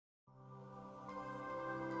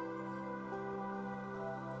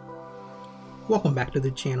Welcome back to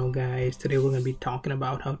the channel, guys. Today we're going to be talking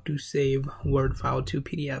about how to save Word file to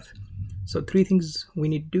PDF. So 3 things we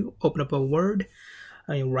need to do: open up a Word,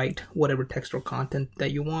 write whatever text or content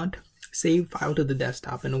that you want, save file to the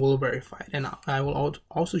desktop, and we'll verify it. And I will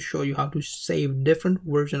also show you how to save different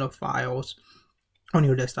versions of files on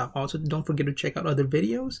your desktop. Also, don't forget to check out other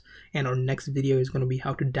videos, and our next video is going to be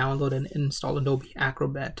how to download and install Adobe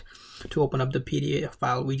Acrobat to open up the PDF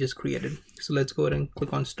file we just created. So let's go ahead and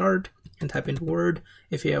click on Start and type in Word.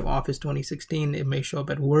 If you have Office 2016, it may show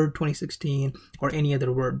up at Word 2016 or any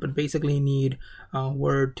other Word, but basically you need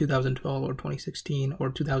Word 2012 or 2016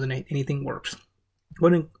 or 2008. Anything works. Go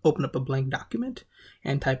ahead and open up a blank document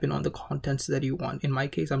and type in on the contents that you want. In my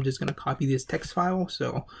case, I'm just going to copy this text file.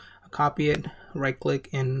 So I'll copy it, right click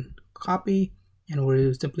and copy, and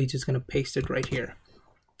we're simply just going to paste it right here.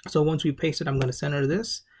 So once we paste it, I'm going to center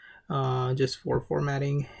this just for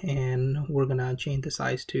formatting, and we're going to change the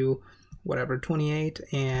size to whatever, 28,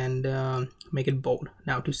 and make it bold.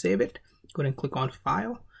 Now to save it, go ahead and click on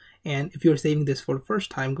File, and if you're saving this for the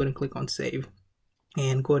first time, go ahead and click on Save,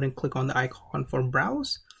 and go ahead and click on the icon for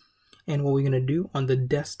Browse. And what we're going to do on the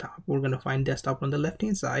desktop, we're going to find Desktop on the left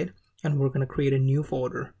hand side, and we're going to create a new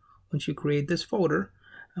folder. Once you create this folder,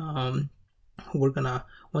 we're gonna,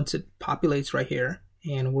 once it populates right here,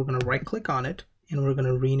 and we're gonna right click on it, and we're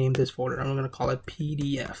gonna rename this folder, and we're gonna call it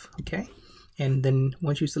PDF. Okay, and then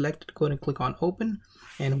once you select it, go ahead and click on Open,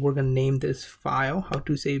 and we're gonna name this file how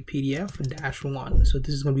to save PDF -1. So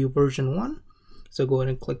this is gonna be version 1. So go ahead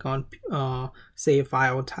and click on Save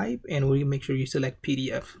File Type, and we make sure you select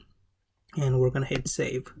PDF, and we're gonna hit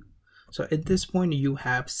Save. So at this point, you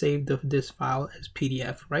have saved this file as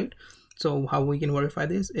PDF, right? So how we can verify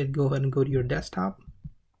this? Go ahead and go to your desktop.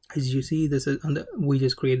 As you see, this is we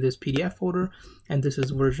just created this PDF folder, and this is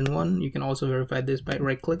version 1. You can also verify this by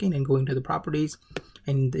right-clicking and going to the properties,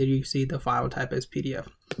 and there you see the file type as PDF.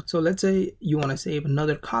 So let's say you want to save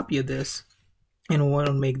another copy of this, and want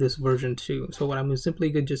to make this version 2. So what I'm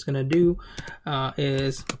simply just gonna do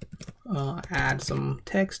is add some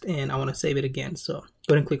text, and I want to save it again. So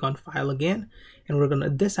go ahead and click on File again,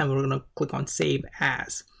 and this time we're gonna click on Save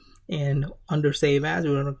As, and under Save As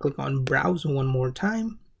we're gonna click on Browse one more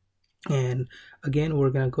time, and again we're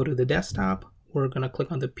gonna go to the desktop. We're gonna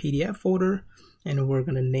click on the PDF folder, and we're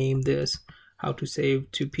gonna name this how to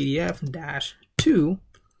save to PDF-2,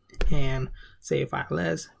 and save file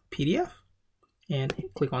as PDF, and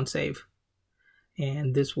click on Save.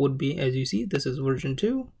 And this would be, as you see, this is version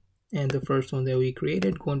 2, and the first one that we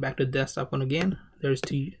created. Going back to the desktop one again, there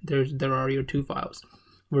are your 2 files,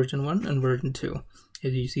 version 1 and version 2.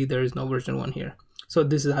 As you see, there is no version 1 here. So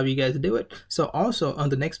this is how you guys do it. So also on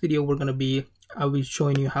the next video, I'll be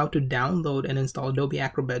showing you how to download and install Adobe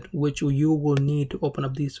Acrobat, which you will need to open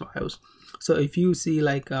up these files. So if you see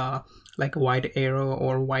like a white arrow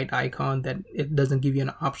or white icon that it doesn't give you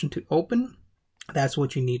an option to open, that's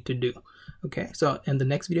what you need to do. Okay, so in the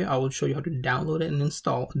next video I will show you how to download and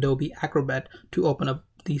install Adobe Acrobat to open up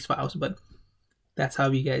these files. But that's how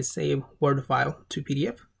you guys save Word file to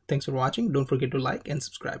PDF. Thanks for watching. Don't forget to like and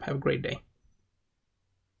subscribe. Have a great day.